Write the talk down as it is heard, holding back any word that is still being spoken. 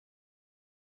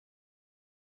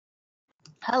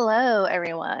Hello,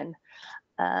 everyone.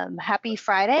 Happy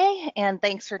Friday, and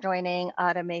thanks for joining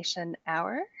Automation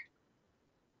Hour.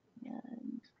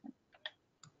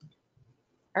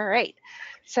 All right.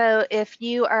 So if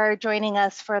you are joining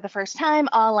us for the first time,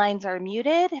 all lines are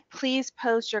muted. Please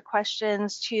post your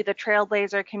questions to the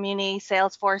Trailblazer Community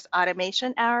Salesforce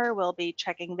Automation Hour. We'll be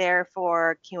checking there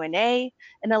for Q&A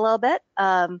in a little bit.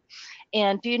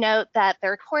 And do note that the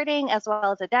recording as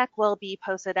well as a deck will be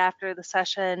posted after the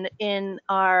session in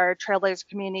our Trailblazer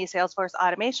Community Salesforce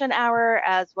Automation Hour,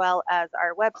 as well as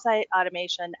our website,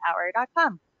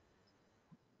 automationhour.com.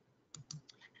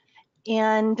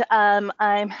 And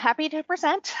I'm happy to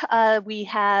present. We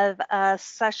have a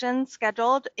session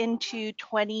scheduled into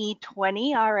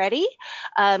 2020 already.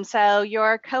 So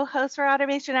your co-hosts for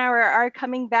Automation Hour are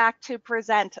coming back to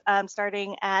present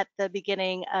starting at the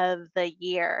beginning of the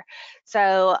year.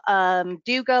 So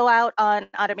do go out on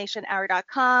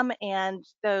automationhour.com, and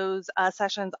those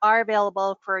sessions are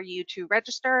available for you to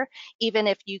register. Even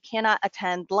if you cannot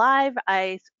attend live,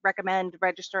 I recommend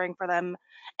registering for them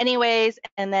anyways,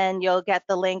 and then you'll get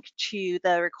the link to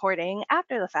the recording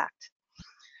after the fact.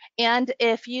 And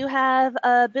if you have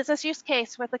a business use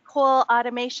case with a cool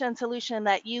automation solution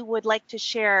that you would like to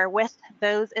share with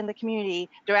those in the community,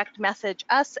 direct message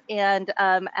us. And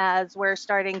as we're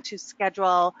starting to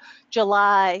schedule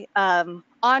July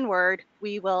onward,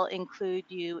 we will include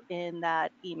you in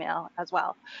that email as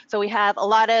well. So we have a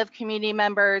lot of community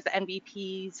members and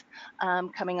VPs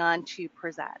coming on to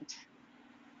present.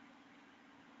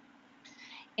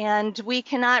 And we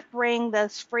cannot bring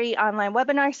this free online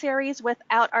webinar series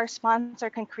without our sponsor,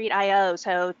 Concrete.io.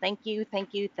 So thank you,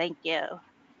 thank you, thank you.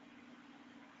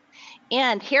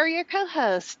 And here are your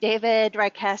co-hosts, David,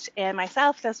 Rakesh, and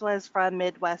myself. This was from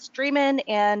Midwest Dreamin',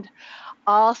 and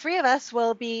all three of us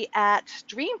will be at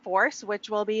Dreamforce,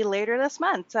 which will be later this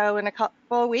month. So in a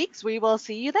couple of weeks, we will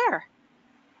see you there.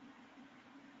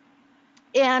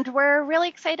 And we're really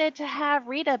excited to have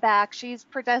Rita back. She's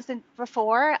presented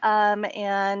before,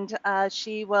 and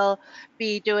she will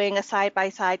be doing a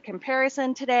side-by-side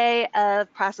comparison today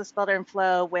of Process Builder and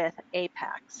Flow with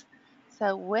Apex.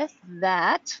 So with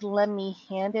that, let me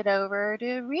hand it over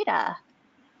to Rita.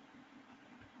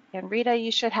 And Rita,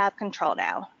 you should have control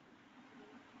now.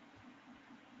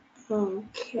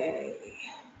 Okay.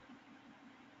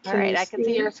 All right, I can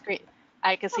see your screen.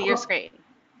 I can see your screen.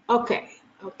 Okay.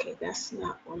 Okay, that's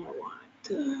not what I want.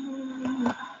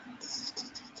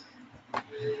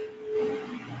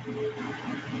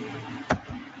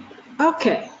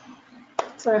 Okay,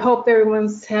 so I hope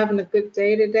everyone's having a good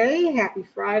day today. Happy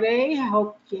Friday. I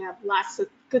hope you have lots of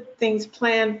good things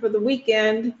planned for the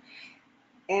weekend.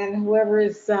 And whoever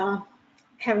is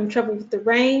having trouble with the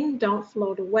rain, don't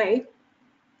float away.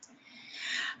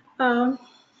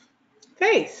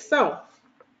 Okay, so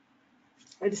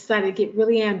I decided to get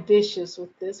really ambitious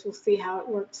with this. We'll see how it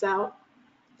works out.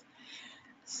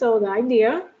 So the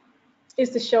idea is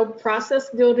to show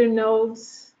process builder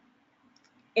nodes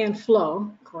and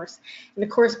flow, of course, and the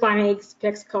corresponding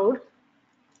Apex code.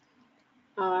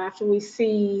 After we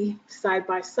see side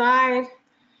by side,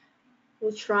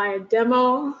 we'll try a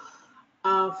demo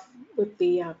with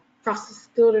the process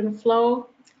builder and flow,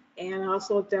 and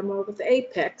also a demo with the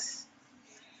Apex.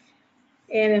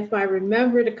 And if I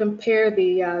remember to compare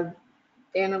the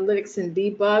analytics and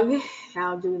debug,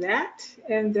 I'll do that,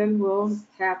 and then we'll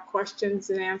have questions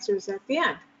and answers at the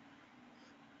end.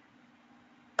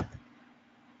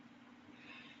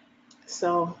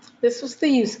 So this was the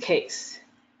use case.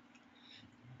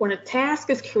 When a task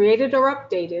is created or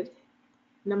updated,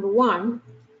 number one,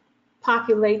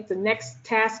 populate the next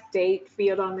task date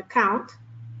field on the count,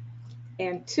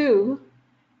 and two,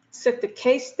 set the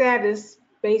case status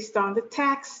based on the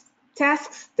task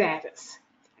status.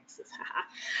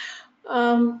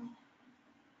 The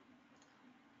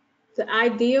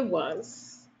idea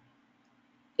was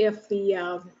if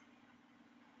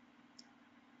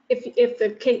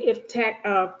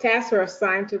tasks are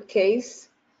assigned to a case,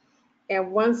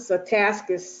 and once a task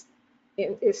is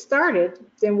started,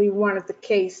 then we wanted the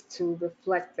case to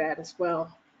reflect that as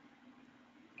well.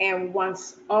 And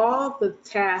once all the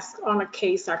tasks on a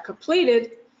case are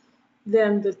completed,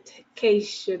 then the case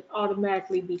should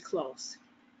automatically be closed.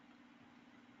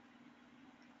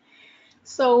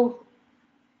 So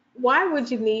why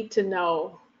would you need to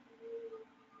know,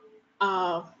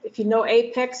 if you know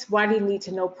Apex, why do you need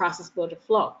to know Process Builder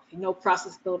Flow? If you know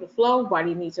Process Builder Flow, why do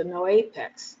you need to know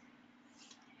Apex?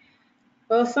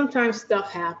 Well, sometimes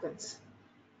stuff happens.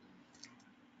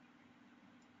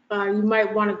 You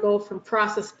might want to go from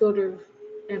Process Builder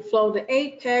and Flow to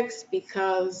Apex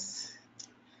because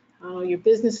your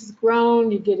business has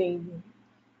grown, you're getting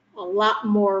a lot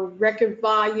more record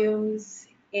volumes,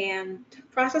 and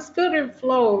process builder and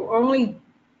flow are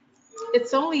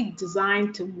it's only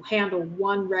designed to handle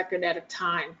one record at a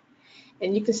time,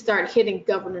 and you can start hitting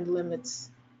governor limits.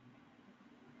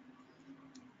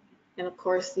 And of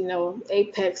course,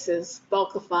 Apex is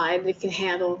bulkified. It can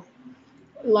handle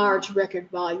large record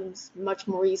volumes much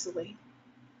more easily.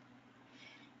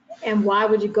 And why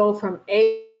would you go from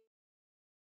Apex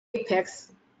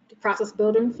to process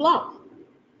builder and flow?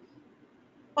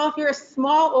 Well, if you're a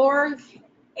small org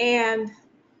and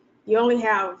you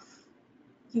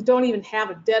don't even have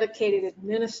a dedicated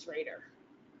administrator,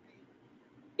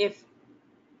 if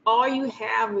all you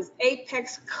have is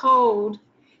Apex code,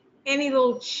 any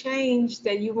little change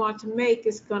that you want to make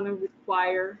is going to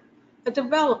require a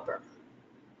developer.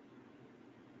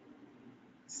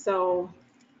 So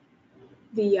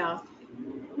the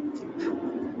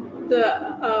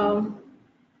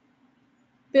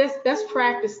best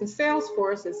practice in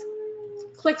Salesforce is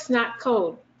clicks, not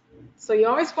code. So you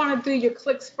always want to do your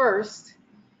clicks first,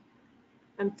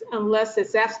 unless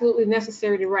it's absolutely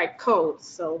necessary to write code.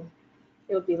 So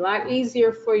it'll be a lot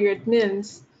easier for your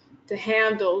admins to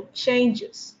handle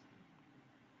changes.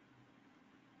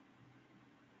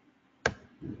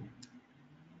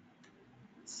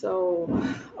 So,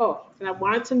 and I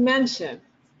wanted to mention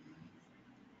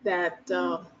that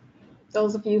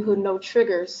those of you who know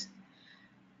triggers,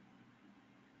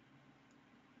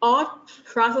 all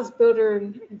process builder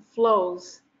and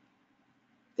flows,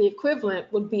 the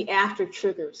equivalent would be after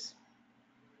triggers.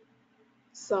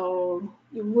 So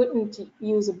you wouldn't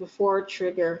use a before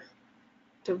trigger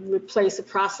to replace a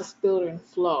process builder and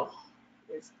flow.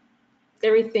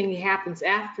 Everything happens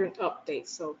after an update,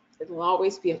 so it'll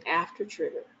always be an after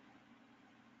trigger.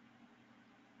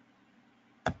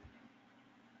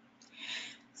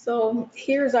 So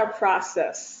here's our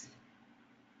process.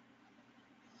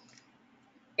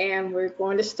 And we're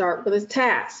going to start with a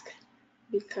task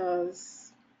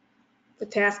because the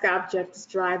task object is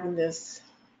driving this.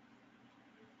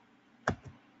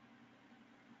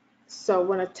 So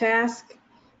when a task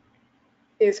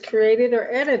is created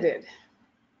or edited,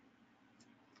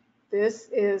 this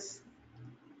is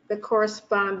the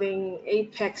corresponding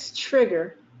Apex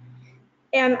trigger.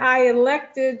 And I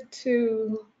elected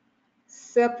to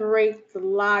separate the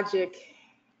logic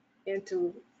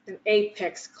into an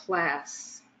Apex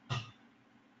class.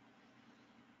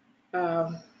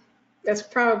 That's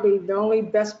probably the only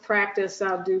best practice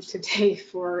I'll do today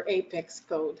for Apex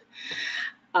code.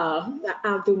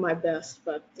 I'll do my best,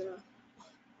 but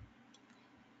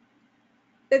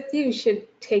you should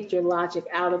take your logic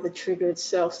out of the trigger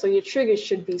itself. So your trigger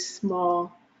should be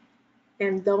small,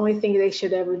 and the only thing they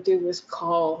should ever do is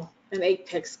call an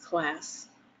Apex class.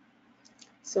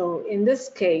 So in this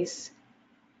case,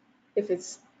 if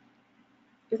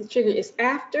the trigger is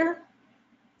after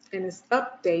and is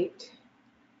update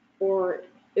or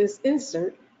is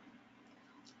insert,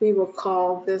 we will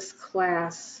call this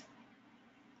class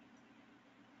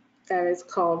that is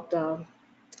called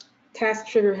task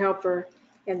trigger helper,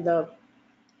 and the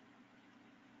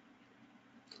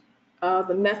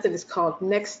method is called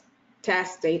next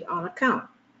task date on account.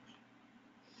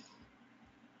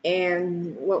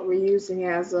 And what we're using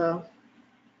as a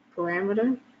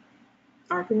parameter,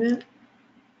 argument,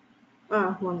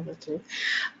 one of the two,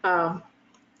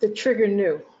 the trigger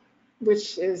new,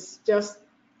 which is just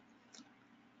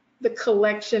the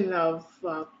collection of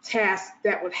tasks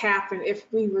that would happen if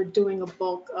we were doing a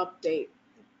bulk update.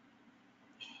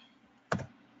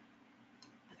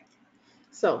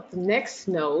 So the next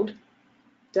node,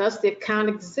 does the account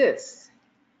exist?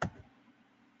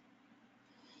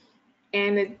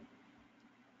 And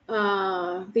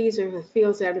these are the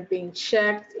fields that are being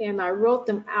checked, and I wrote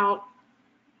them out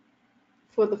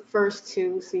for the first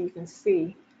two so you can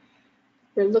see.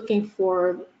 We're looking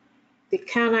for the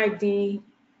account ID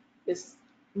is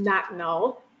not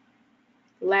null.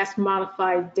 Last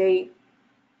modified date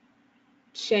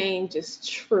change is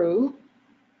true.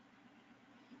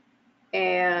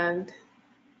 And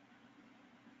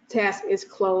task is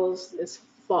closed is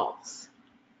false.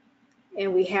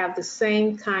 And we have the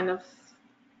same kind of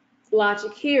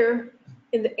logic here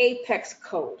in the Apex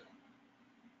code.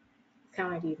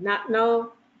 Account ID not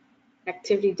null,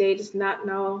 activity date is not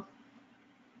null,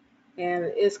 and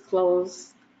is closed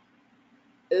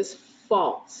is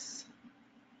false.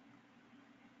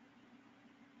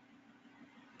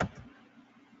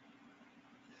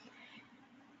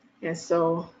 And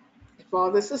so if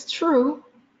all this is true,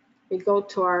 we go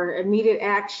to our immediate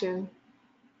action,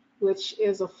 which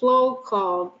is a flow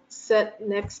called set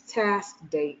next task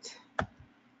date.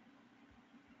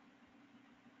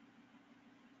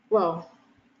 Well,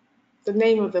 the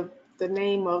name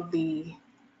of the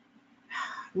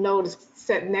node is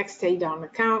set next date on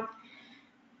account.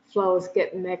 Flow is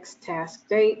get next task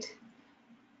date.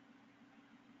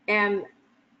 And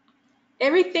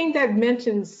everything that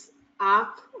mentions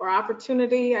op or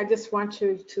opportunity, I just want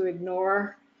you to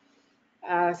ignore,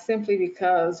 simply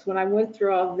because when I went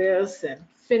through all this and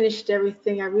finished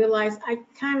everything, I realized I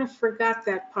kind of forgot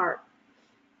that part.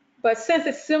 But since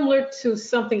it's similar to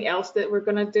something else that we're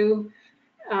going to do,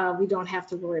 we don't have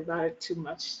to worry about it too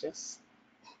much, just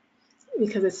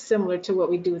because it's similar to what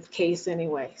we do with case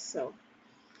anyway. So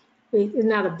it's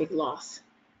not a big loss.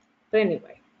 But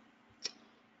anyway,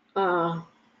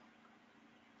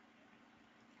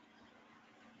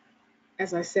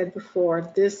 as I said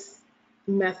before, this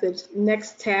method,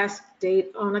 next task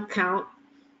date on account,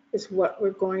 is what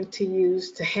we're going to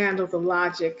use to handle the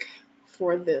logic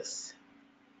for this.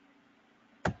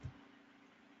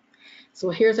 So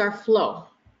here's our flow.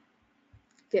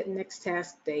 Get next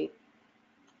task date.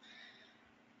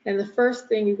 And the first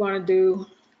thing you want to do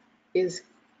is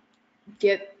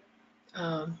get,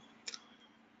 we're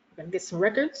going to get some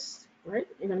records, right?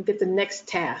 You're going to get the next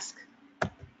task.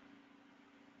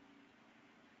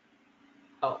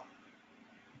 Oh,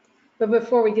 but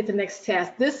before we get the next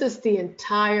task, this is the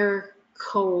entire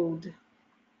code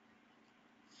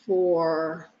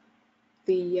for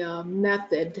the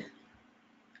method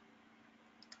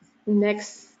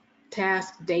next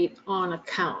task date on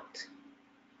account.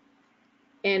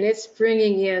 And it's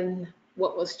bringing in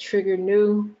what was trigger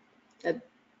new. A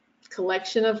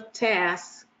collection of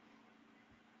tasks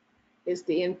is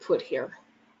the input here.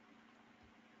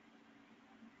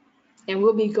 And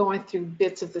we'll be going through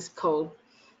bits of this code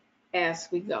as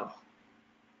we go.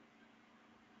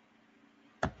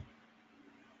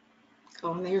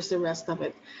 Oh, and here's the rest of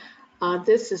it.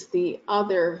 This is the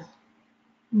other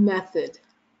method,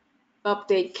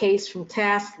 update case from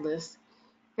task list,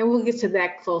 and we'll get to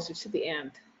that closer to the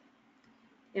end.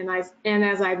 And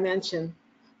as I mentioned,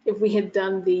 if we had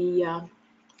done the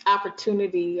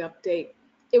opportunity update,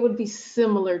 it would be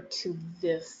similar to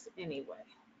this anyway.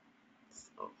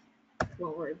 So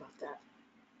won't worry about that.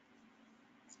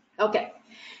 Okay,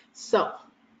 so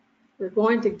we're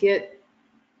going to get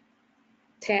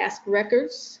task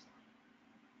records.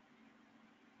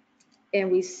 And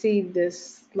we see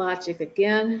this logic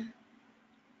again.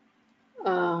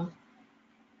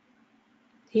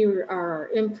 Here are our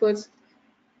inputs.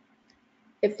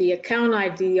 If the account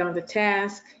ID on the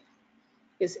task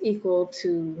is equal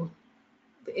to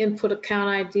the input account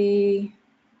ID,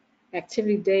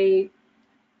 activity date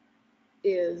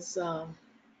is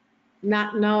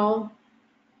not null,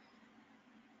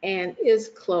 and is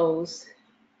closed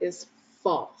is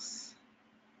false.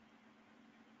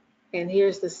 And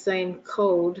here's the same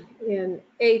code in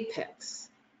Apex.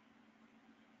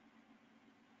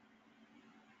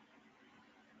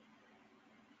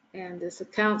 And this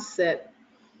account set,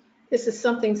 this is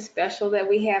something special that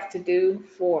we have to do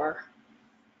for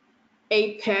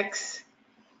Apex,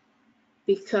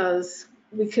 because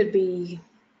we could be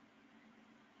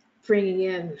bringing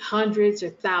in hundreds or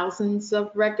thousands of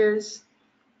records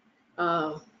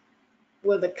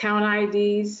with account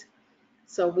IDs.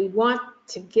 So we want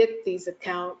to get these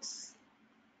accounts,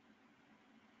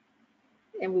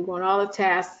 and we want all the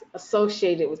tasks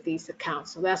associated with these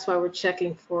accounts. So that's why we're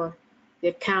checking for the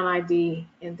account ID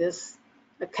in this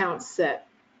account set.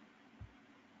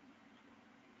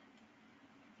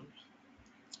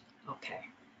 Okay.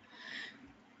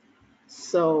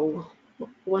 So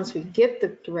once we get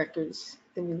the records,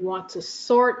 then we want to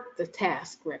sort the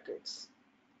task records.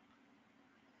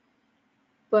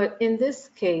 But in this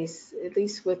case, at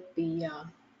least with the,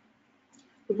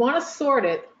 we want to sort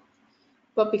it,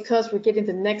 but because we're getting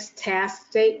the next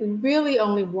task date, we really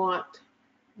only want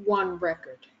one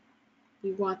record.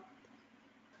 We want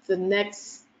the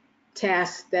next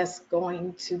task that's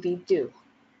going to be due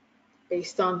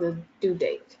based on the due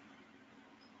date.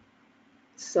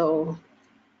 So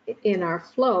in our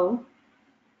flow,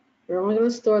 we're only going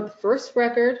to store the first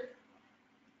record,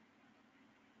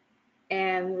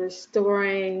 and we're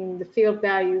storing the field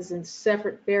values in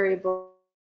separate variables.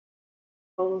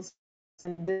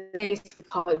 In this case, we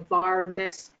call it var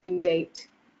next due date,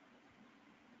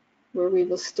 where we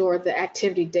will store the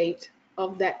activity date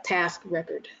of that task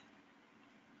record.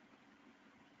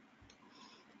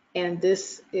 And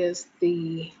this is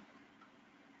the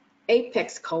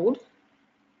Apex code,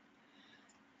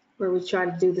 where we try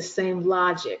to do the same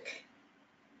logic.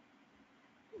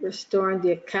 We're storing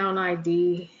the account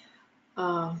ID.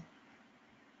 Well,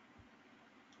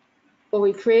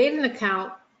 we create an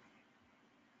account,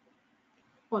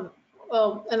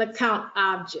 well, an account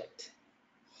object.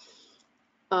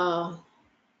 uh,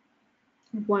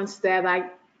 once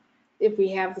that if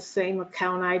we have the same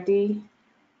account ID,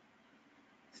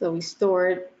 so we store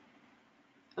it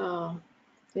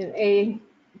in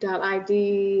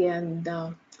a.id, and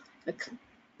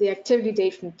the activity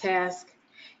date from task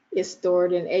is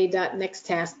stored in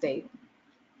a.nextTaskDate.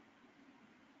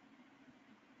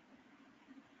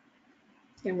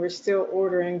 And we're still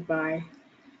ordering by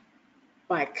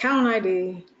account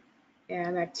ID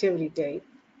and activity date.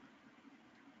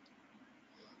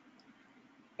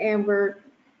 And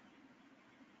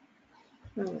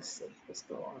let's see, let's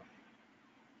go on.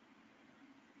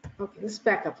 Okay, let's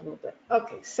back up a little bit.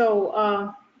 Okay,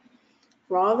 so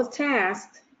for all the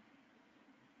tasks,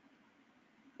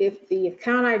 if the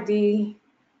account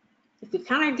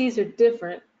IDs are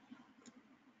different,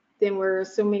 then we're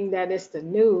assuming that it's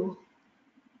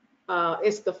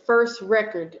it's the first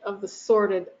record of the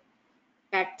sorted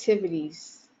activity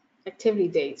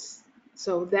dates.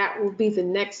 So that will be the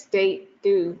next date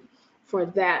due for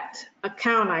that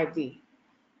account ID.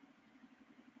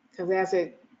 Because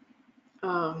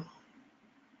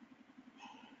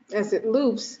as it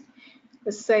loops,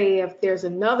 let's say if there's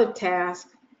another task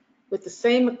with the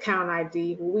same account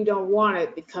ID, well, we don't want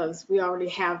it because we already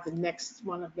have the next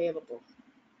one available.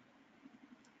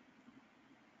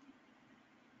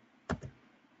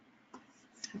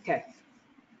 Okay.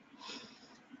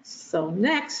 So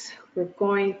next, we're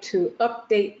going to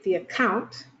update the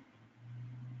account.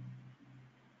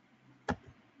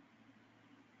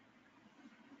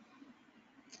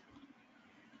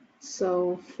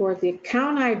 So for the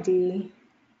account ID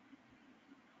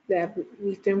that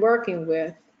we've been working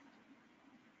with,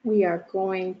 we are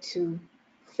going to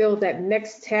fill that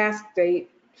next task date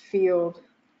field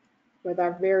with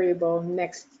our variable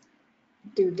next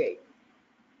due date.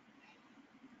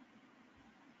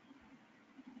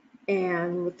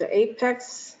 And with the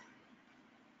Apex,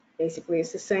 basically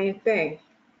it's the same thing.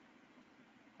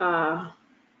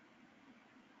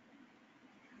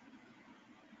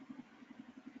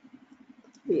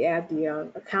 We add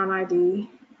the account ID,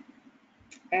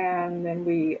 and then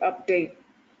we update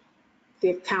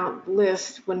the account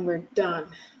list when we're done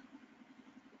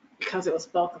because it was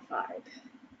bulkified.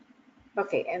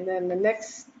 Okay, and then the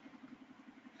next,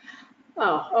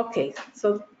 okay,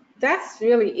 so that's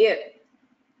really it.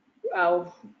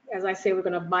 As I say, we're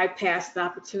going to bypass the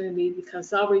opportunity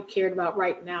because all we cared about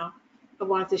right now, I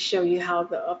wanted to show you how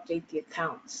to update the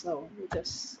account. So we're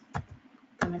just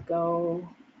going to go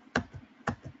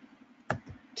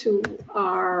to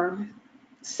our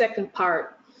second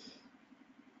part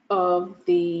of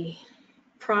the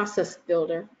process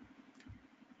builder.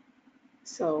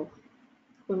 So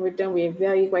when we're done, we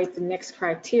evaluate the next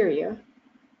criteria.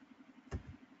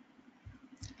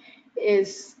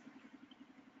 Is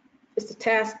the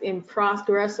task in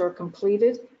progress or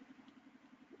completed?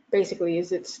 Basically,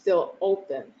 is it still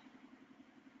open?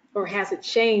 Or has it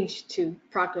changed to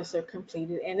progress or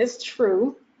completed? And it's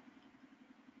true.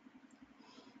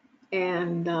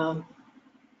 And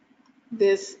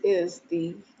this is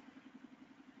the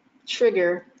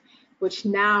trigger, which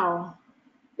now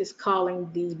is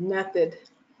calling the method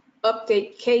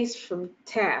update case from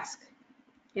task.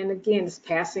 And again, it's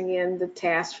passing in the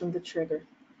task from the trigger.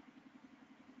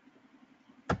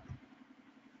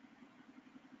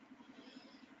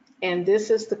 And this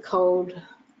is the code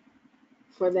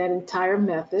for that entire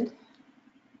method.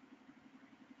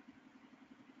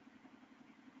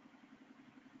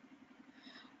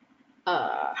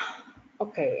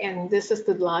 Okay, and this is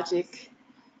the logic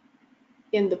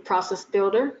in the process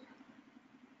builder.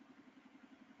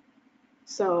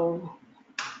 So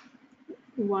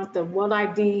we want the what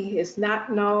ID is not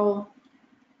null.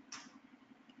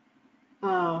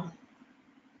 1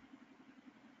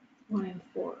 and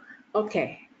 4.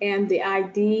 Okay, and the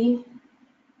ID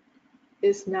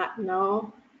is not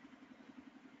null.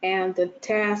 And the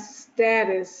task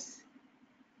status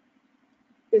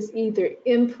is either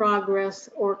in progress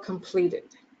or completed.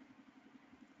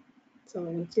 So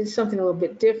we did something a little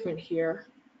bit different here.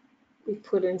 We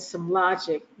put in some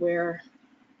logic where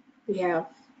we have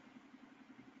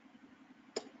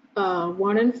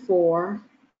 1 and 4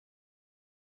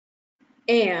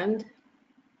 and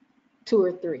 2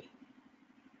 or 3.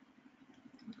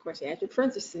 Of course, you add your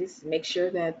parentheses, make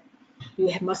sure that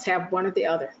you must have one or the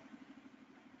other.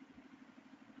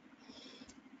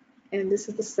 And this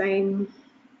is the same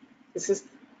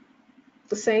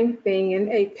thing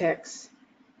in Apex.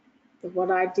 The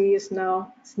what ID is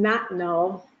null, it's not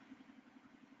null.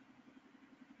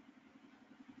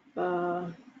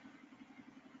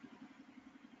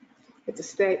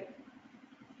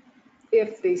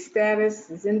 If the status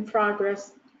is in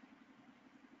progress,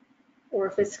 or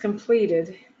if it's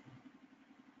completed.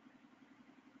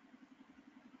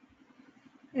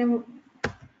 And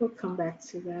we'll come back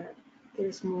to that.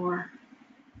 There's more.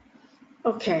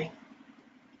 Okay.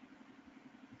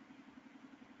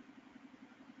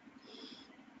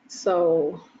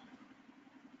 So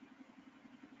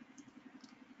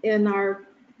in our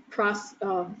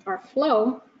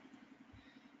flow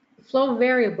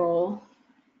variable,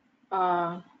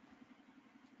 want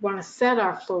to set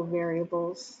our flow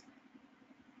variables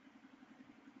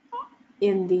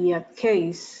in the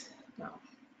case.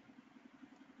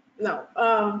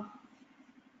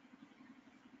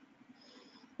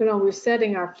 We're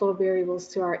setting our flow variables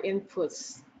to our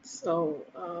inputs. So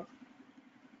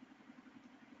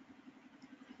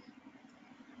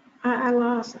I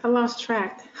lost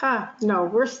track. No,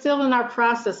 we're still in our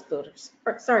process builders.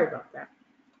 Sorry about that.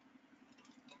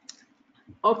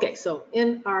 Okay, so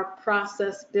in our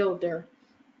process builder,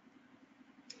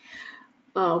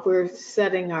 we're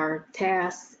setting our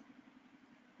tasks,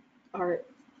 our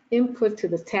input to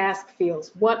the task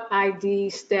fields, what ID,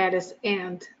 status,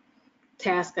 and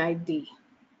task ID.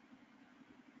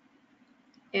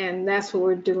 And that's what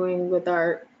we're doing with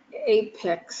our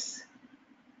Apex.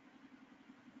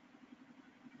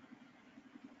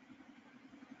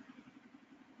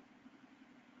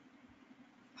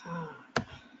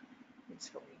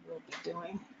 That's what we will be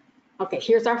doing. Okay,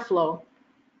 here's our flow.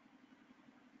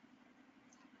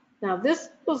 Now this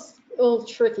was a little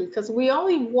tricky because we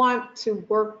only want to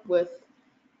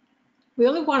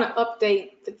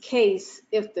update the case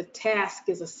if the task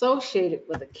is associated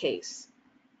with a case.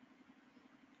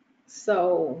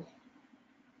 So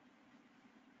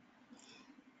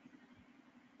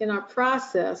in our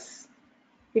process,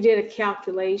 we did a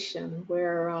calculation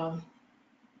where,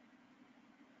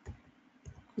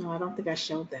 no, I don't think I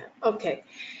showed that. Okay,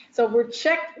 so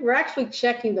we're actually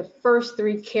checking the first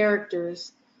 3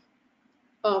 characters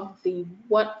of the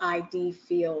what ID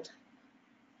field.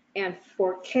 And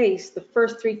for case, the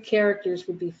first 3 characters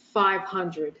would be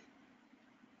 500.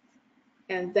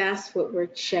 And that's what we're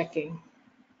checking.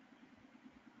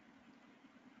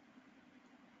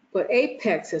 But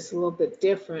Apex is a little bit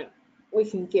different. We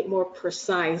can get more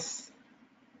precise.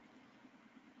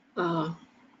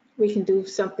 We can do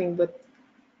something with,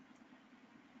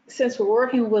 since we're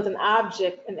working with an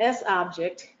object, an S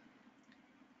object,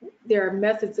 there are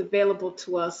methods available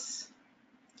to us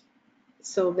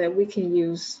so that we can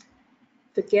use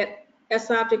the get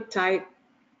S object type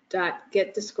dot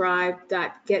get describe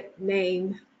dot get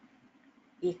name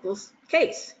equals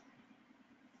case.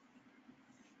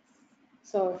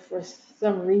 So if for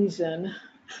some reason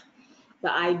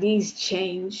the IDs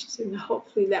changed, and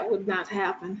hopefully that would not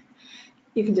happen,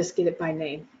 you can just get it by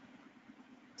name.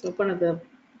 So one of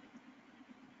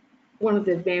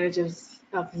the advantages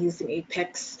of using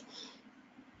Apex.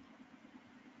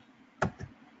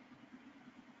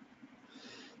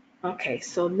 Okay,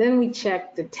 so then we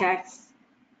check the task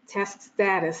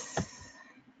status.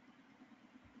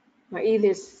 Now either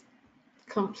it's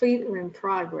complete or in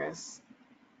progress.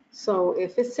 So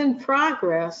if it's in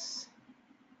progress,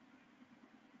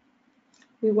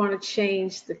 we want to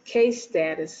change the case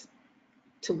status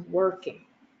to working.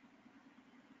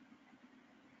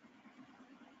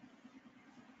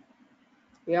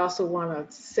 We also want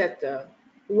to set the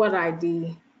what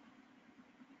ID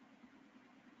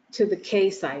to the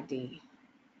case ID,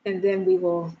 and then we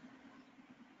will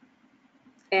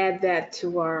add that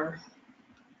to our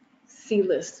C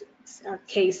list, our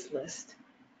case list,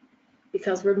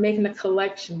 because we're making a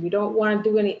collection. We don't want to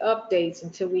do any updates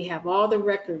until we have all the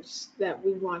records that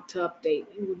we want to update,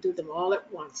 and we'll do them all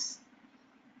at once.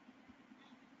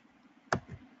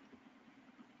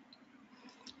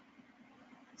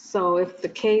 So if the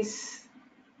case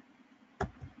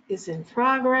is in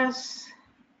progress,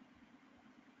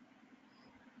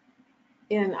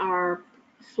 in our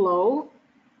flow,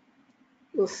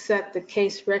 we'll set the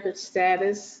case record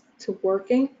status to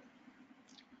working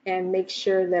and make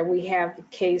sure that we have the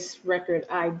case record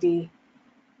ID,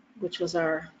 which was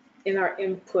in our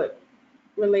input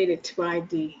related to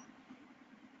ID.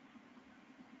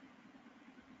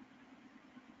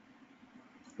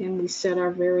 And we set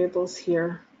our variables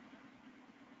here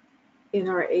in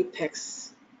our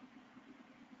Apex.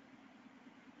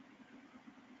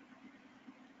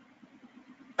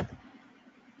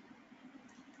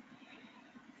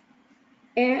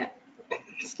 And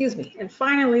excuse me, and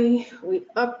finally, we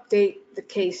update the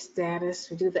case status.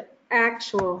 We do the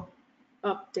actual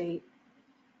update.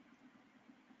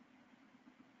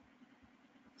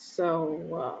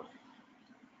 So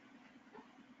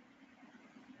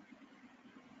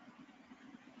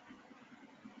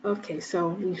Okay, so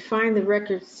we find the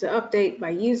records to update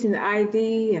by using the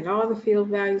ID and all the field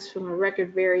values from a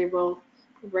record variable,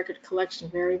 a record collection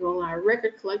variable. Our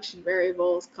record collection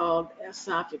variable is called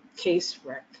SObject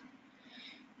caseRec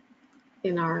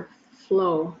in our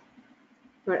flow.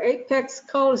 But Apex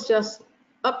code is just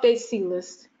update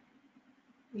CList.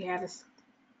 We had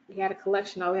a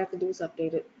collection, all we have to do is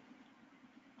update it.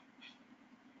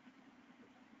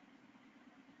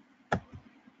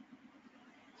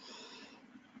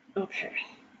 Okay.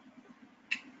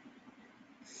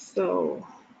 So,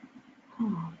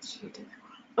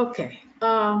 okay.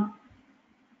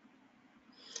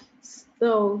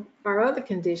 So our other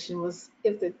condition was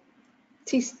if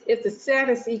the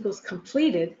status equals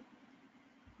completed,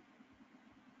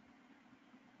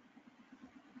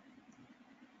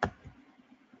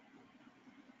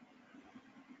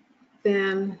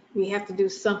 then we have to do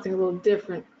something a little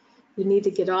different. We need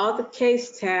to get all the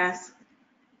case tasks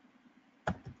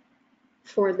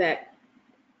for that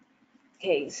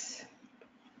case,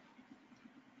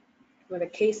 for the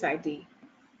case ID.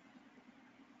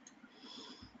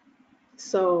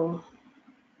 So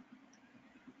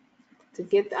to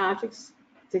get the objects,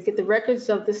 to get the records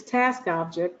of this task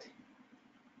object,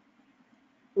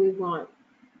 we want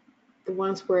the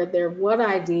ones where their what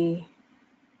ID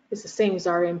is the same as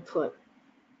our input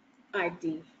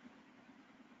ID.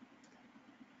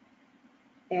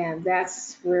 And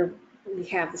that's where we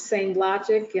have the same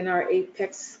logic in our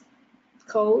Apex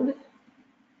code.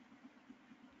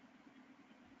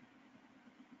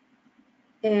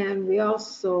 And we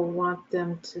also want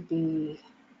them to be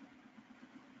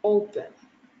open.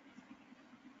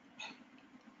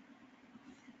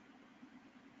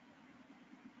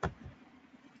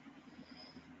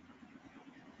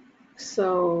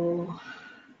 So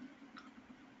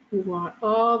we want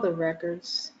all the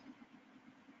records.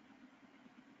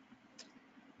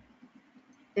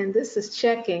 And this is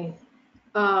checking.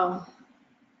 The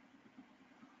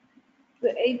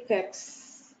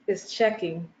Apex is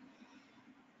checking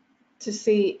to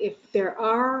see if there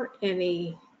are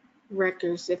any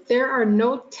records. If there are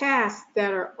no tasks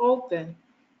that are open,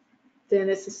 then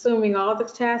it's assuming all the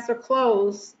tasks are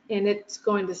closed, and it's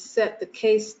going to set the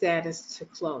case status to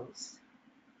close.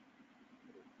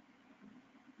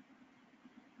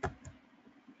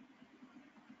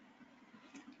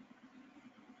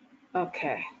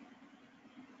 Okay.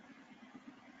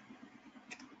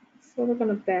 So we're going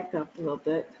to back up a little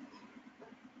bit.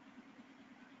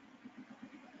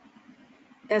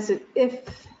 If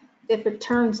it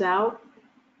turns out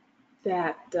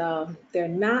that they're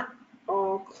not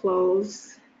all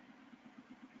closed,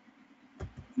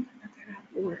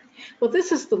 well,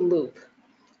 this is the loop,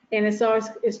 and it's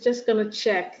just going to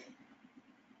check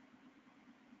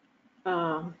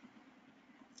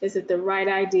is it the right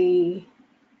ID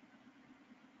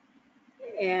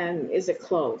and is it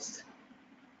closed?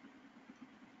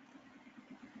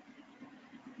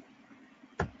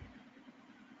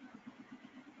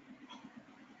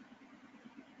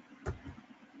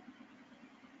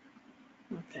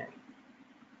 Okay.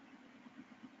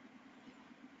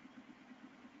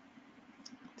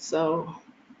 So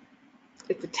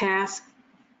if the task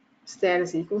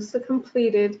status equals to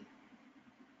completed,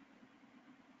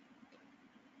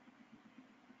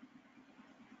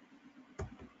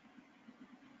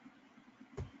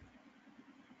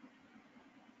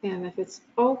 and if it's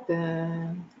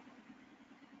open,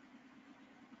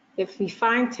 if we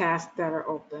find tasks that are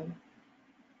open,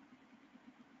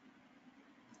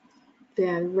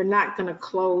 then we're not going to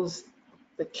close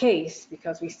the case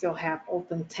because we still have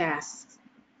open tasks.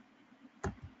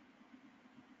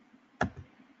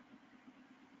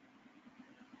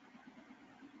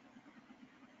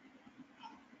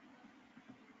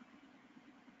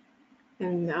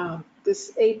 And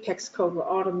this Apex code will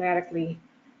automatically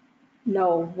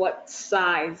know what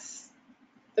size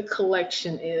the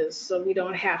collection is, so we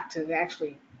don't have to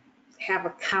actually have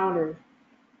a counter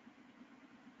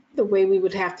the way we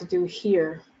would have to do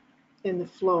here in the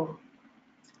flow.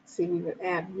 See, we would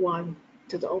add 1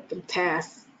 to the open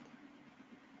task.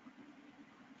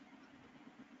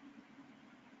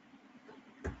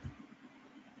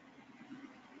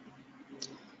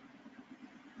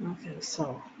 Okay,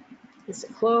 so is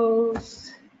it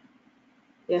closed?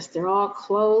 Yes, they're all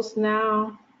closed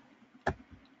now.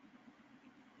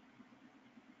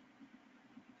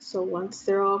 So once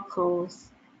they're all closed,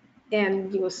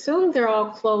 and you assume they're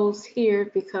all closed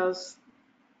here because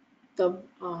the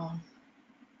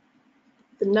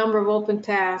number of open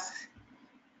tasks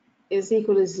is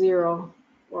equal to 0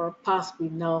 or possibly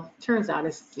null. Turns out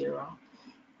it's 0,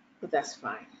 but that's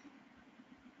fine.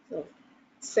 So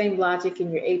same logic in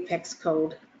your Apex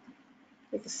code.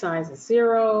 Make the size a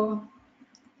 0.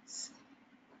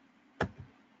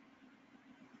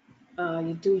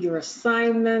 You do your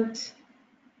assignment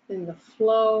in the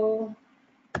flow.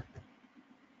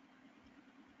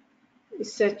 You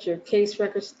set your case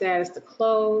record status to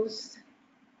closed.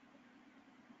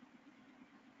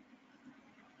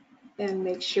 And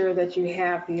make sure that you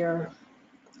have your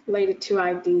related to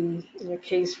ID and your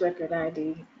case record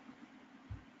ID.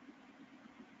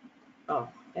 Oh,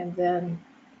 and then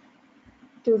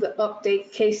do the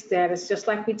update case status just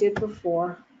like we did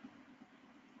before.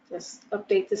 Just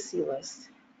update the C list.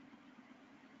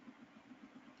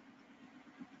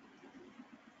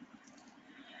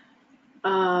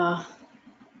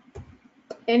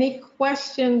 Any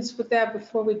questions with that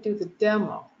before we do the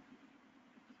demo?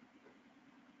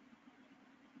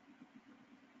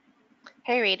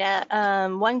 Hey Rita,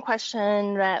 one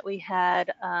question that we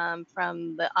had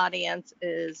from the audience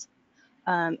is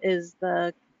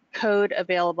the code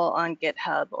available on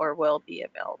GitHub or will be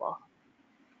available?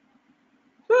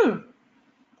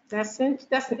 That's an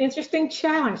interesting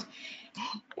challenge.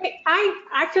 Hey,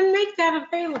 I can make that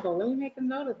available. Let me make a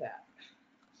note of that.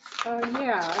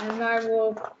 Yeah, and I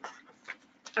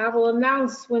will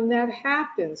announce when that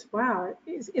happens. Wow,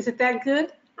 is it that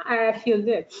good? I feel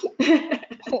good.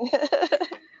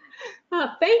 Oh,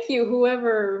 thank you,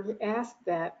 whoever asked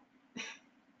that.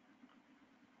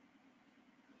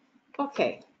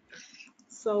 Okay,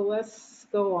 so let's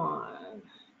go on.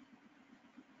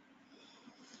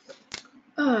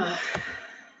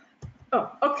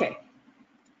 Oh, okay.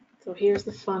 So here's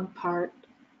the fun part.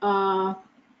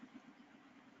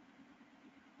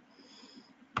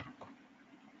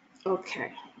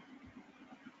 Okay.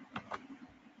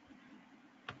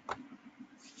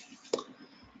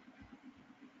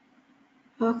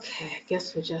 Okay, I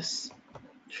guess we'll just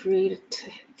create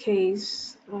a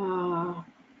case. Where's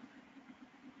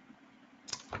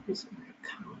my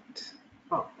account?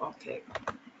 Oh, okay.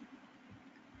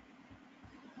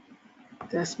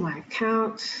 That's my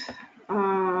account.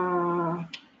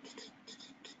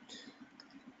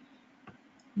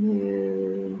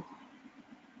 New.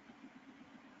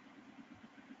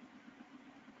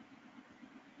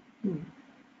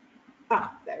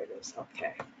 Ah, there it is.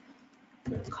 Okay.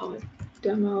 I'm gonna call it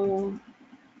demo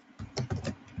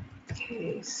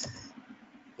case.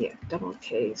 Yeah, demo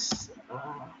case.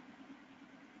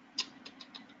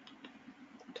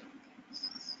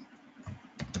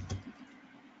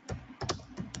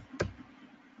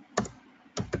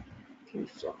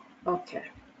 Flow. Okay.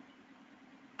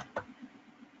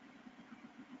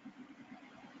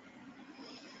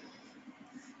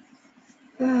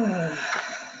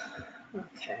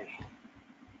 Okay.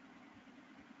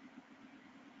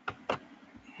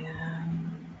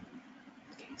 And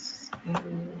case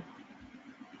new.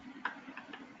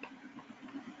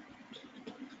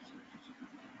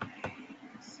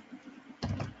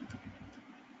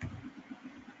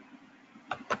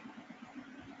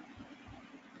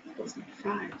 That wasn't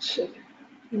fried chicken.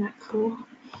 Isn't that cool?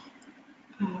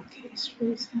 Case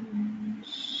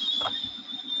reasons.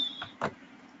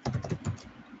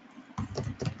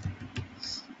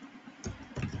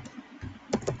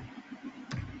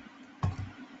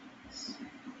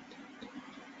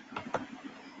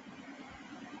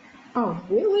 Oh,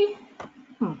 really?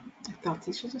 I thought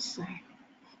these were the same.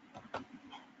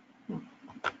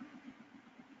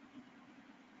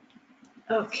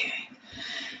 Okay.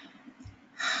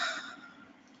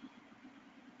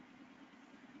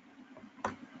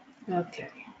 Okay.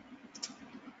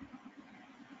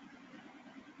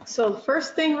 So the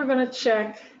first thing we're going to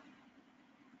check,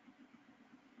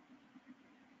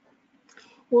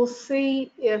 we'll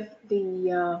see if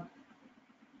the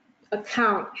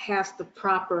account has the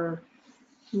proper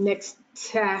next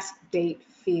task date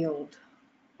field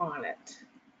on it.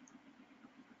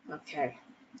 Okay,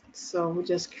 so we'll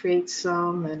just create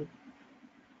some and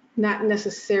not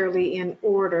necessarily in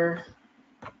order.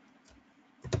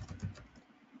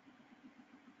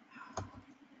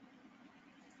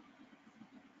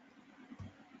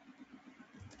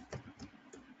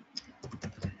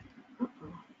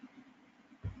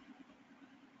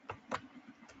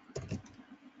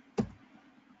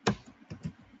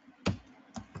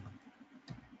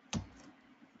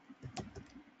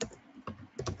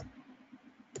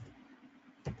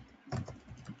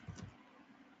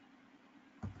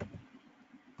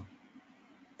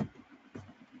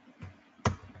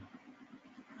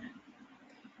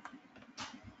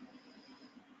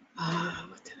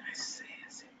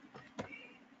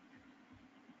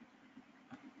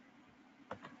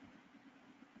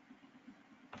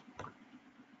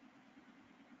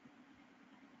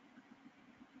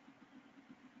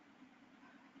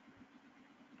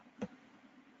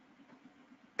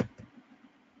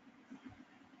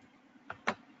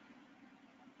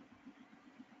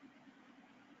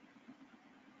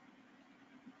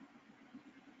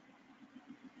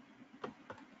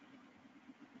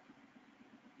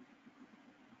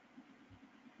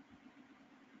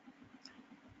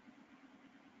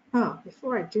 Oh,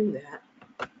 before I do that,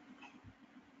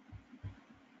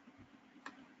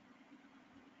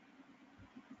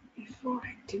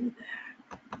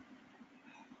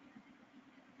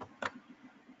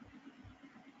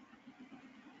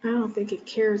 I don't think it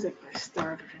cares if I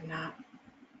started or not.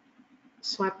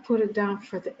 So I put it down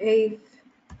for the 8th.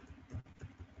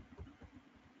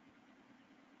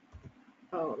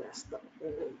 Oh, that's the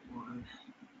old one.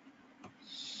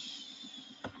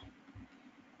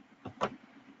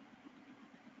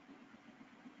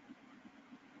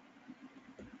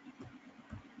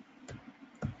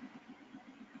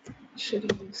 Should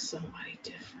have used somebody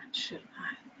different, shouldn't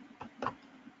I?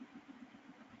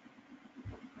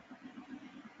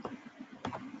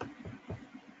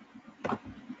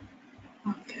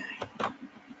 Okay.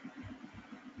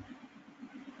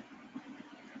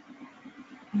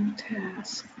 New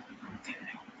task. Okay.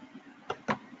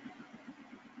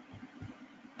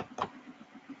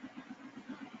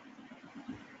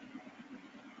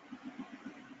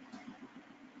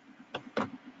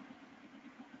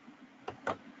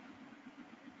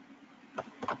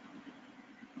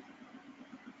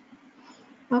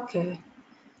 Okay.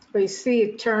 But you see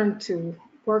it turned to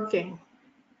working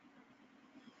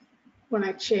when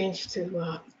I changed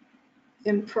to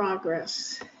in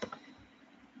progress.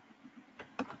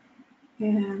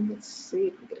 And let's see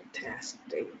if we get a task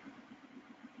date.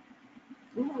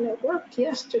 Well, it worked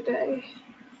yesterday.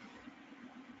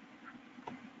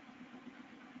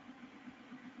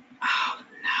 Oh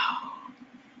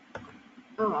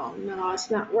no. Oh no, it's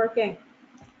not working.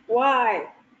 Why?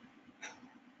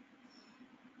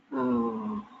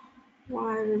 Oh,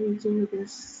 why did we do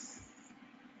this?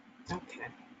 Okay.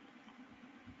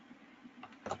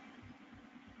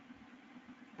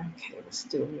 Okay, let's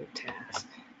do a new task.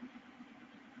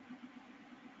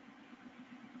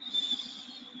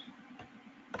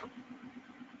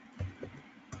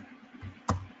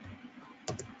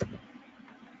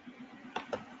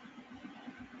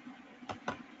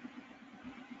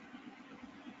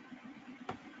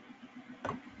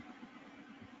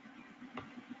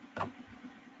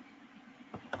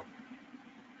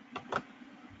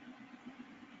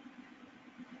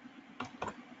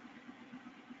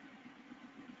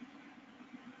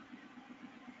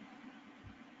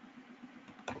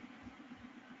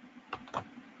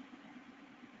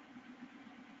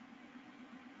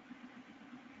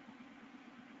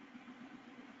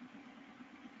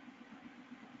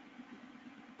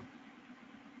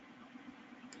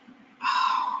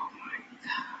 Oh my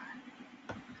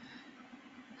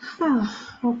God.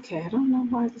 Okay, I don't know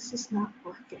why this is not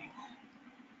working.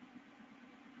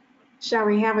 Shall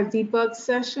we have a debug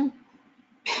session?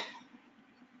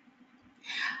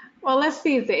 Well, let's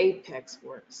see if the apex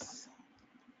works.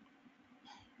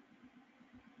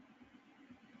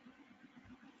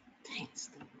 Thanks,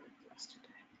 didn't work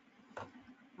yesterday.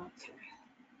 Okay.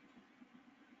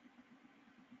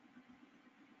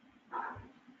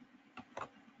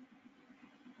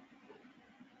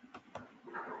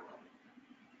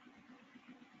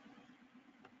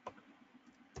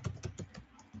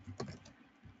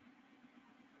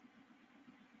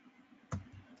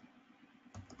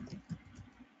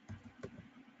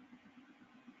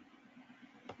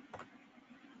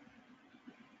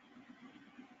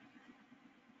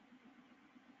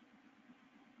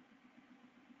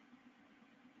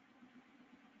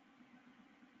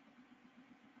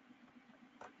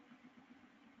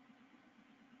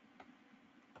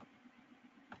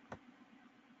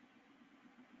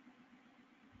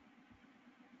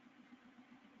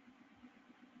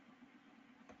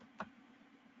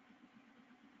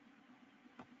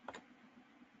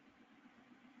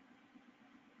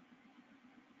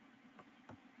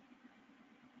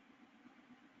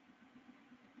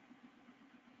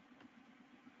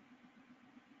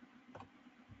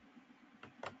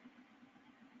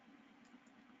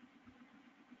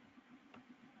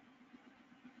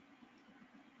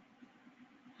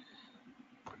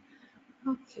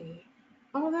 Okay.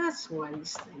 Oh, that's why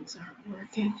these things aren't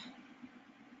working.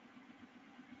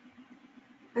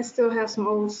 I still have some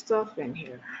old stuff in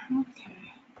here.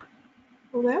 Okay.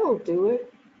 Well, that'll do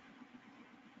it.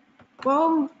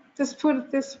 Well, just put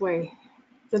it this way.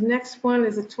 The next one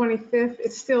is the 25th.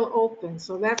 It's still open,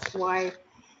 so that's why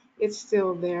it's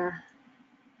still there.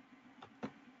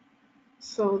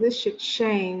 So this should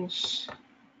change.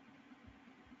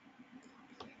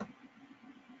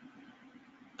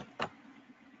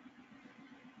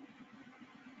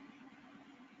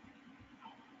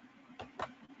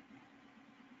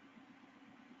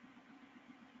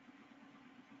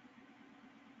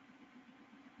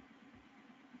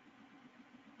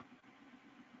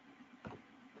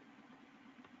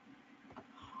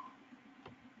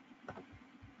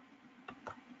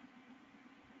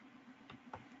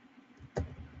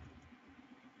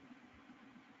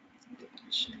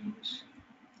 change.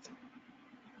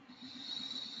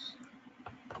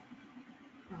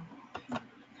 Oh,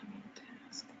 coming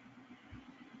task.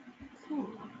 Cool.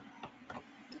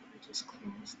 Did I just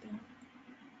close that?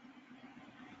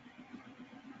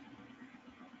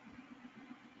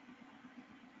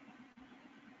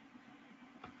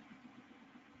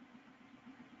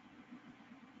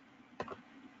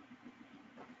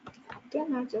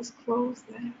 Didn't I just close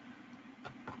that?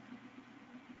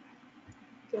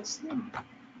 Guess not.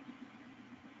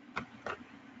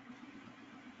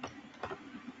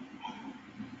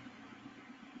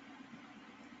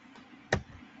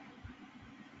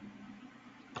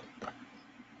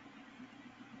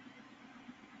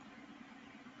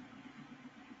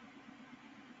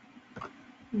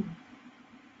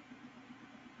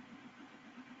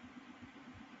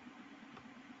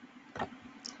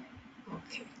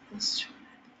 Okay, let's try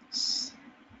this.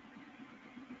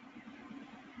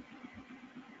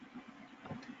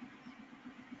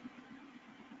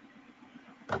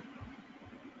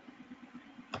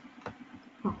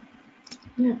 Oh,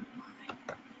 yeah.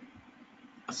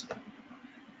 Let's try.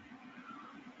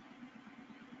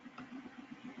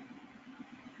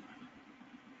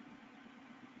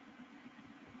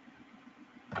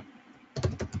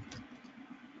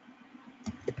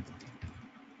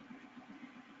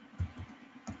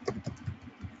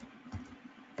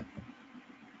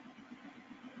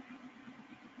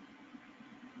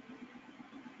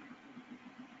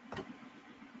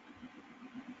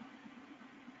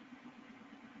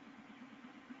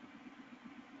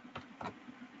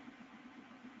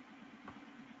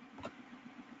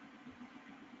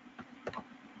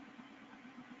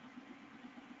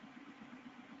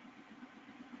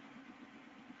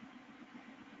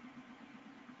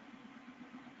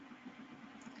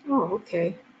 Oh,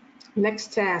 okay.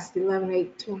 Next task,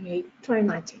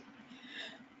 11/8/2019.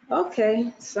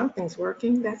 Okay, something's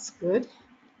working. That's good.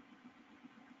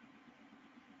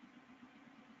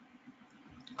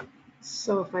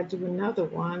 So if I do another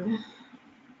one,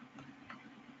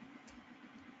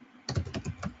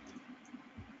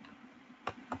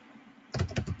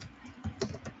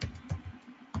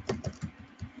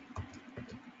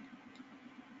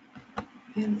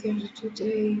 and go to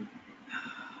today,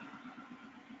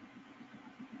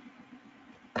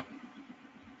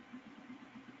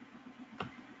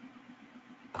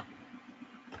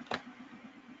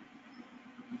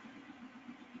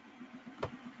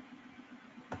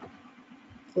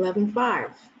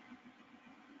 11/5,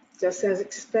 just as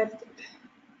expected.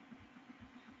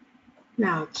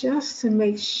 Now, just to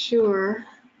make sure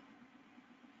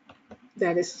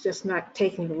that it's just not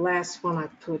taking the last one I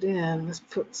put in, let's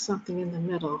put something in the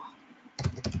middle.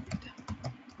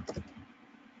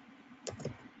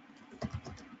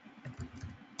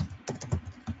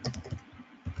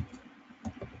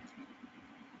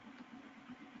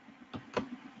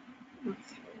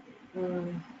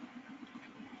 Okay.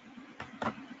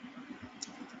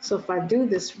 So if I do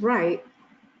this right,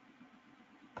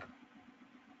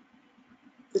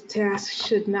 the task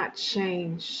should not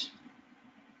change.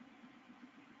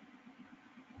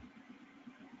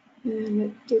 And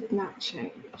it did not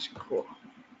change. Cool.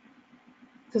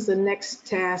 Because the next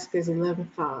task is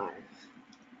 11/5.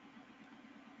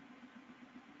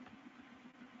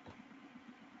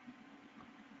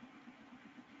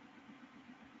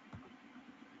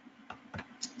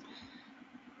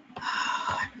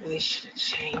 Oh, I really should have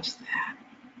changed that.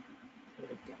 There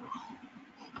we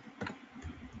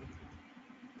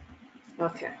go.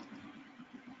 Okay.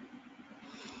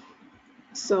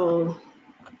 So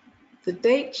the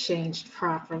date changed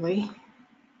properly.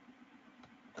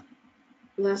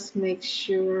 Let's make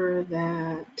sure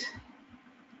that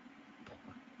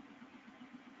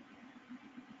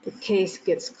the case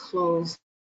gets closed.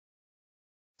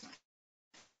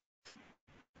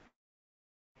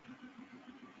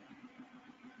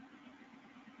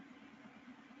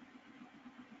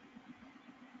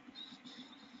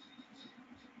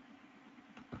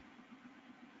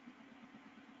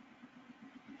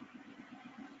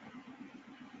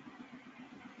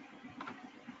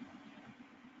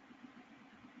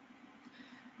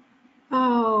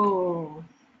 Oh,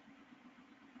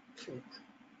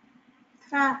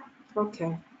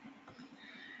 okay.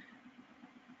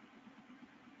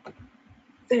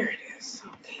 There it is.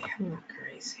 Okay, I'm not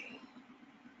crazy.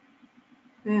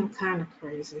 I am kind of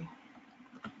crazy.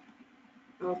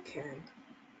 Okay.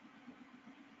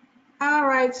 All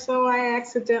right, so I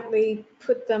accidentally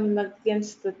put them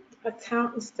against the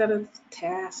account instead of the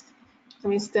task. I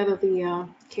mean, instead of the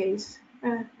case.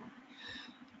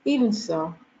 Even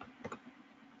so,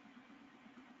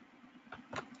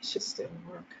 it should still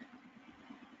work.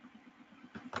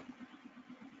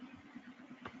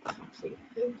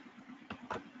 completed.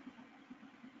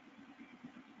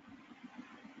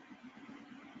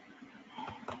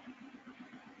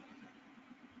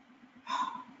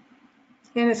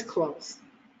 And it's closed.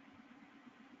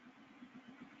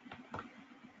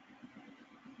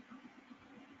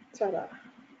 Ta-da.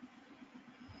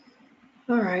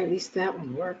 All right, at least that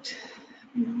one worked.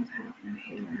 What happened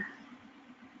here?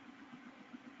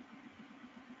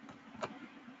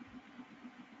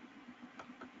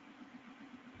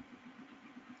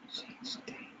 Change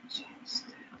date, change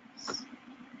status.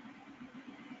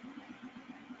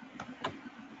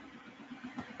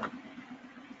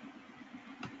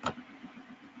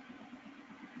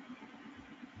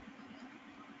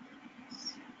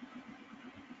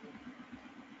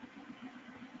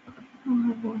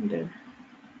 Oh, I wonder.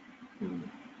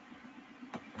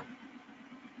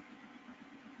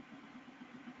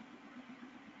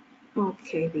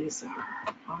 Okay, these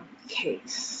are on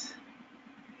case.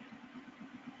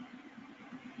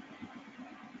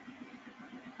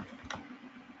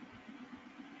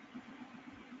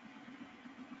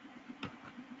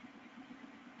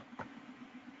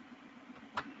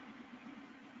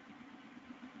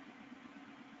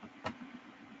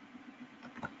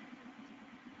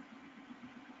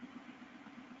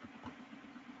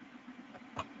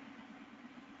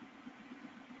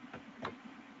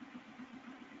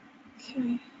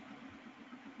 Okay.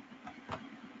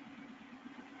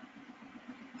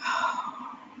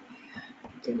 Oh,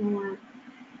 didn't work.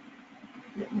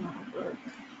 Didn't want to work.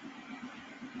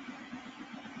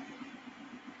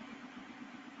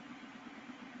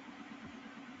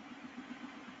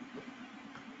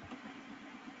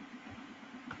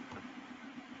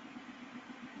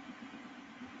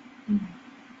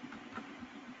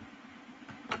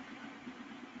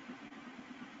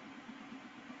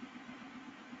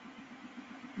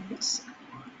 Yes.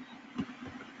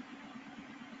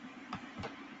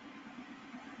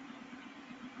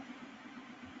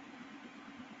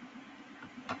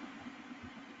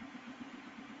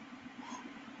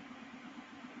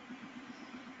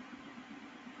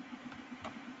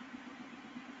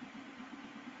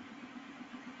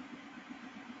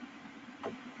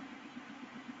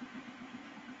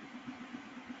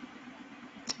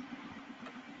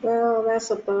 Well,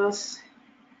 that's a bust.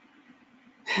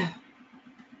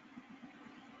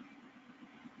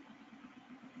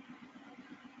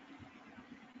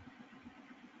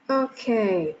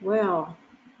 Okay, well,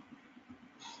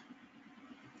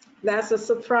 that's a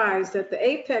surprise that the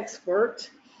Apex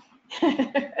worked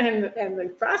and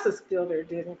the process builder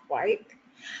didn't quite.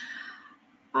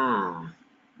 Ah,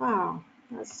 wow,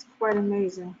 that's quite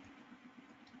amazing.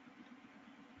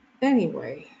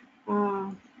 Anyway,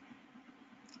 um,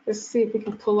 let's see if we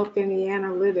can pull up any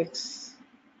analytics.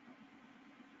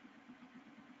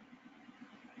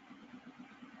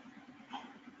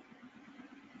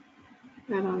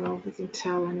 I don't know if we can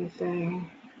tell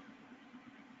anything.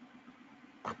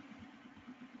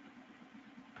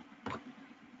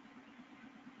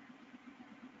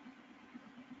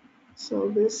 So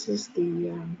this is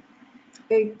the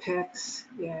Apex.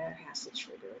 Yeah, it has a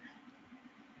trigger.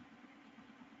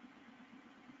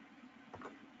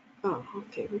 Oh,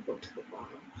 okay, we go to the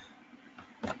bottom.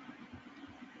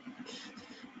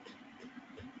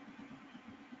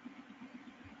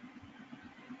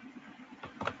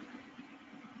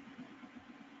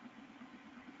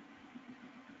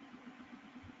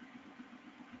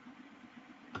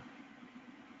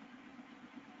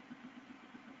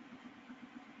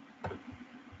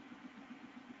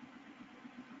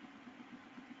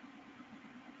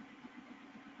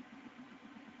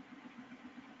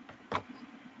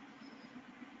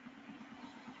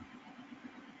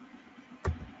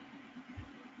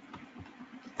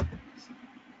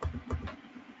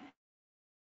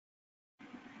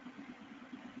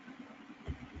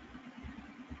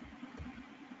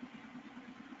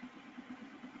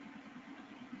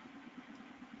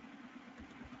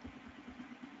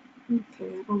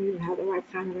 Okay, I don't even have the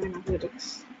right kind of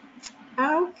analytics.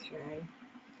 Okay,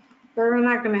 but we're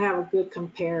not going to have a good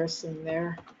comparison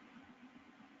there.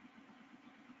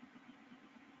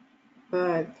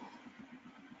 But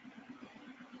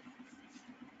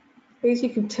as you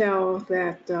can tell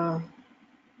that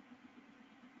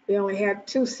we only had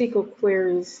two SQL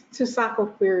queries, two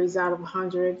SQL queries out of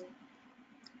 100,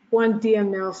 one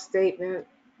DML statement,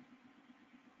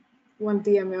 one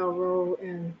DML row,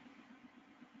 and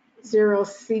zero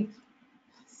CPU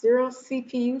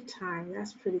time.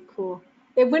 That's pretty cool.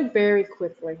 It went very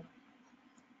quickly.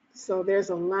 So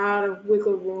there's a lot of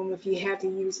wiggle room if you had to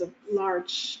use a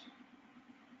large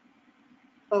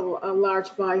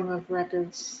volume of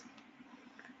records.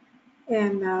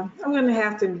 And I'm going to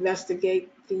have to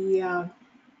investigate the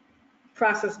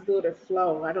process builder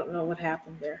flow. I don't know what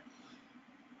happened there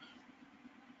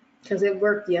because it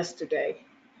worked yesterday.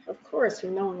 Of course,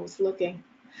 when no one was looking.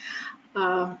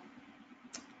 Uh,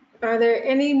 are there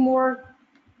any more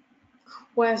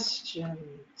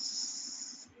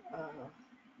questions?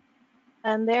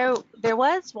 And there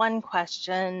was one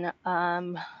question.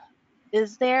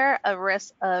 Is there a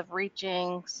risk of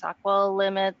reaching Stockwell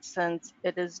limits since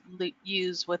it is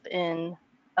used within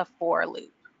a for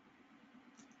loop?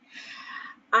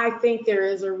 I think there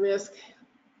is a risk.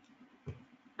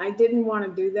 I didn't want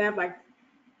to do that. Like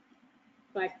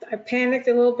I panicked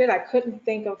a little bit. I couldn't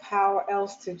think of how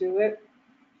else to do it.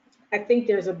 I think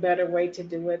there's a better way to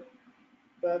do it,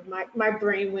 but my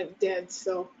brain went dead.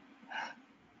 So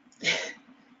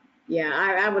yeah,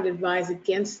 I would advise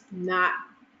against not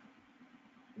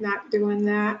doing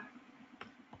that.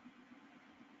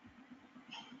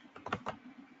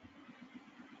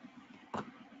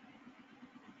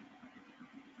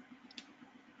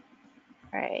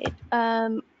 All right.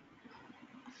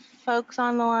 Folks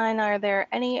on the line, are there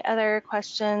any other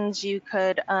questions? You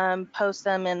could post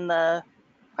them in the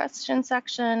question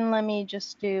section. Let me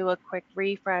just do a quick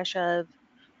refresh of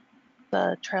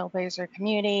the Trailblazer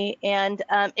community. And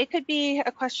it could be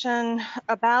a question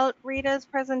about Rita's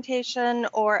presentation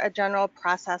or a general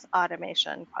process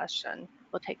automation question.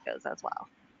 We'll take those as well.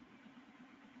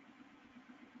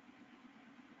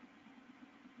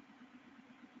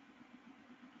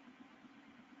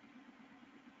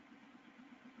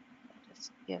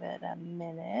 Just give it a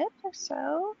minute or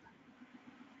so.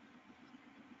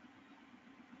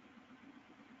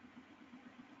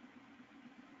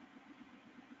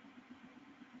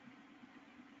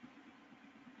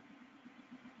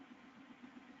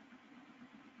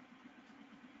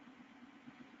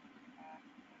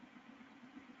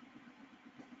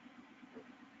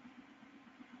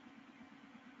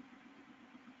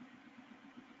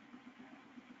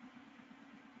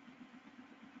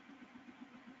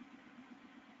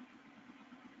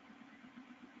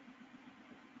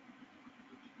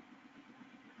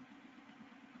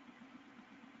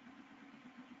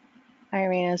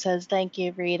 Irina says, thank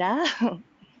you, Rita.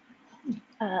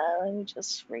 Let me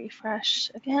just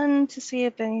refresh again to see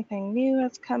if anything new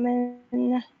has come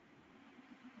in.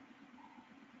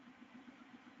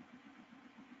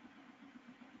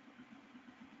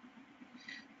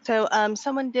 So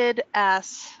someone did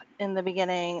ask in the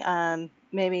beginning,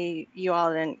 maybe you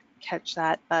all didn't catch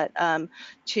that, but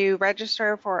to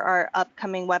register for our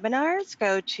upcoming webinars,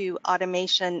 go to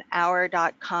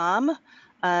automationhour.com.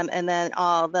 And then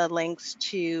all the links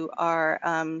to our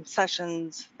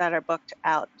sessions that are booked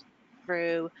out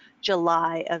through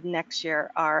July of next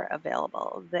year are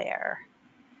available there.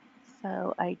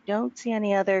 So I don't see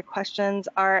any other questions.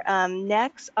 Our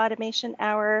next automation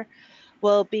hour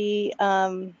will be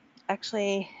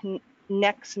actually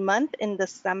next month in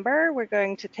December. We're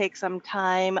going to take some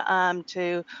time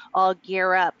to all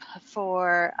gear up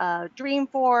for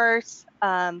Dreamforce,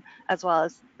 as well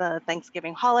as the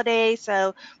Thanksgiving holiday.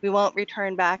 So we won't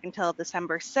return back until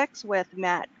December 6th with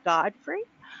Matt Godfrey.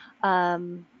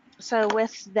 So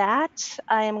with that,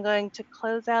 I am going to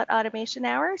close out Automation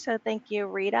Hour. So thank you,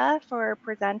 Rita, for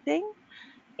presenting,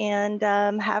 and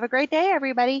have a great day,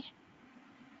 everybody.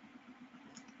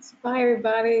 Bye,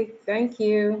 everybody. Thank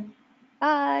you.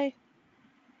 Bye.